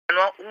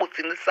know who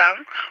sing the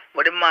song,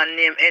 but the man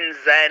named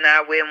Enzyme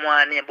or way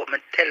more name, but me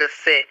tell you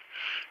say,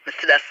 me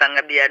see that song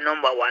be a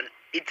 #1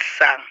 hit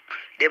song.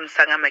 Them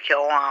song I make you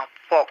want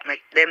fuck,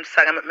 them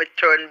song I make me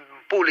turn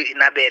bully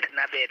in a bed.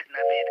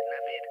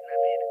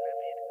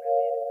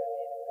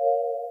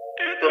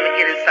 So me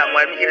hear this song,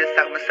 while me hear this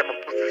song, me say my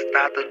pussy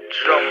start to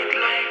jump.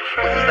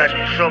 Pussy start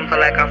to jump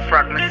like a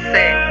frog, me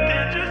say.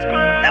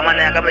 That man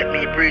ain't gonna make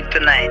me breathe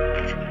tonight.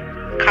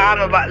 Calm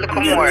me back, look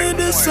more. Give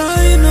me the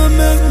sign and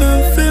make me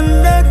feel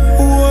that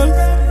whole.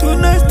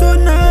 Tonight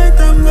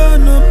I'm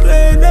gonna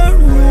play that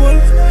role.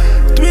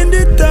 Twin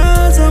the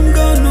stars, I'm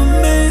gonna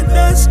make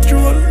that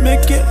stroll.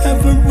 Make you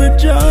ever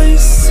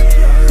rejoice.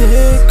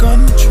 Take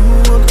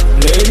control.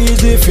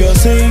 Ladies, if you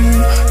sing,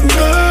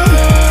 girl,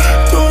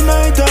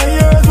 tonight I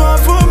hear what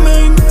for me,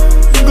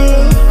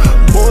 girl.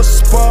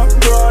 Bust pop,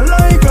 girl,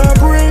 like a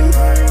bring,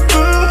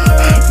 girl.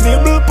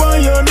 Nibble on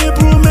your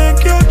nipple,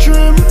 make you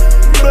trim,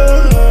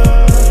 girl.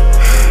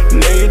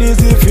 Ladies,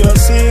 if you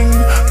sing,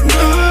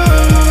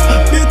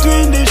 girl,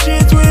 between the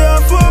sheets we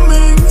are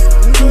forming,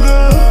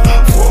 girl.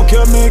 Fuck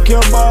you, make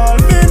your ball,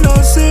 me no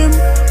sim,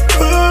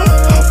 girl.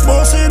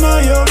 Bustin'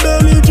 on your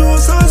belly,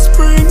 juice and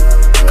spring,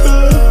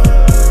 girl.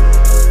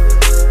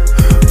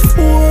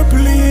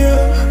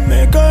 Foreplay,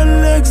 make our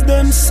legs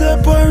them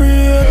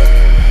separate.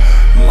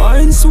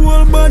 Mind,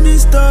 soul, body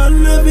start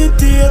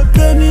levitate,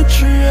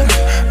 penetrate.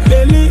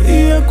 Belly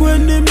ache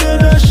when the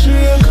bed a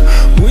shake.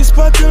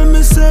 Whisper tell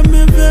me say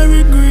me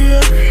very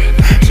great.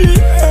 She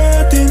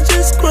hurting,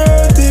 she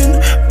squirting.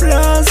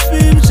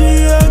 Blaspheme,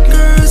 she a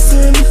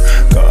cursing.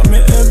 Got me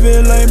heavy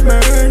like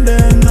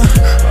burden. A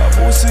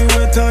pussy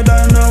wetter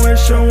than a wet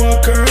shower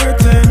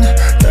curtain.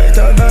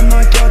 Tighter than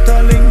a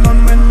Catholic man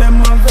when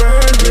them a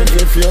virgin.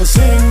 If you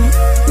sing,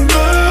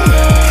 girl,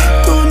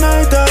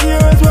 tonight I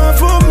hear it what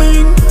for me,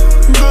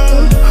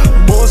 girl.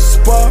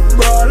 Bust pop,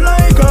 bra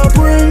like a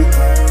bring,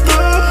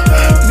 girl.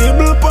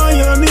 Nibble on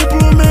your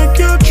nipple, make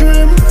you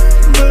trim,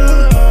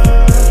 girl.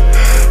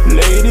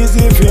 Ladies,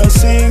 if you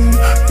sing,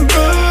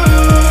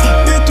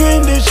 girl,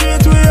 between the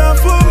shit we are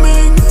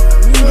forming,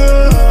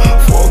 girl.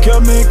 Fuck you,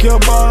 make your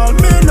ball,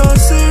 me no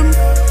sim,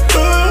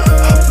 girl.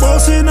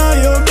 Bustin'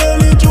 on your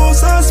belly,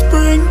 juice and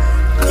spring,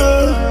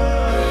 girl.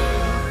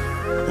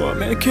 What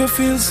make you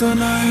feel so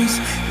nice?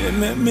 You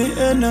make me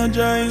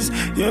energize.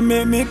 You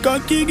make me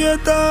cocky get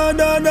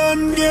harder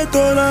than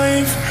ghetto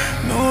life.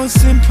 No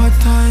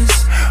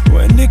sympathize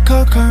when the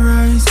cock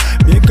arise,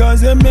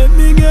 because you make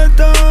me get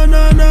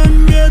harder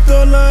than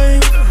ghetto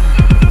life.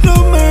 No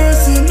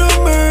mercy, no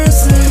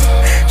mercy.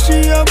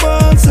 She a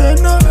ball say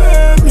no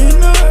hurt me,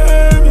 no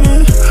hurt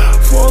me.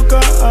 Fuck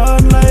her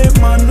hard like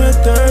man we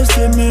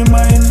thirsty. Me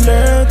mind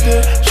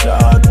dirty.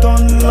 Short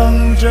on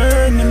long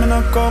journey, me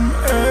not come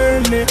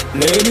early.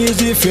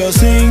 Ladies, if you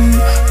sing,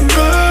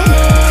 girl,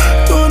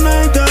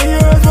 tonight I hear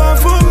it what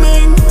for me,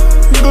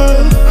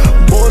 girl.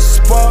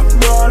 Bust pop,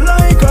 bra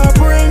like a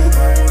bring,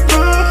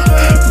 girl.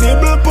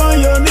 Nibble on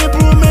your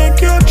nipple, make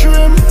you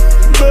trim,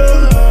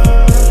 girl.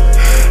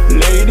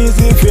 Ladies,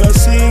 if you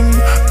sing,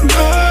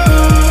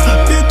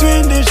 girl,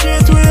 between the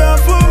sheets we are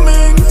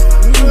forming,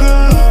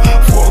 girl.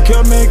 Fuck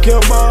you, make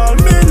your ball,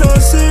 me no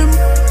sim,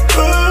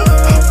 girl.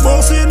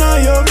 Bustin'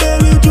 on your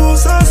belly,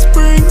 juice and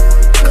spring,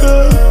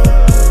 girl.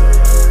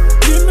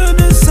 Give me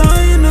the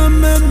sign and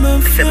make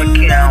me feel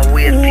that whole.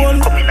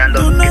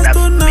 Tonight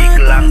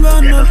I'm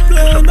gonna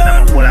play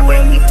that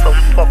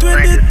role.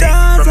 20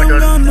 times I'm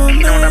gonna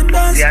make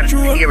that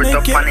stroll.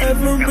 Make you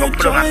ever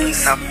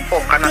rejoice.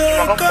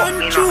 Take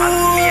control.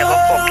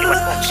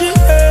 She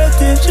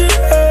hurting, she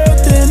hurting.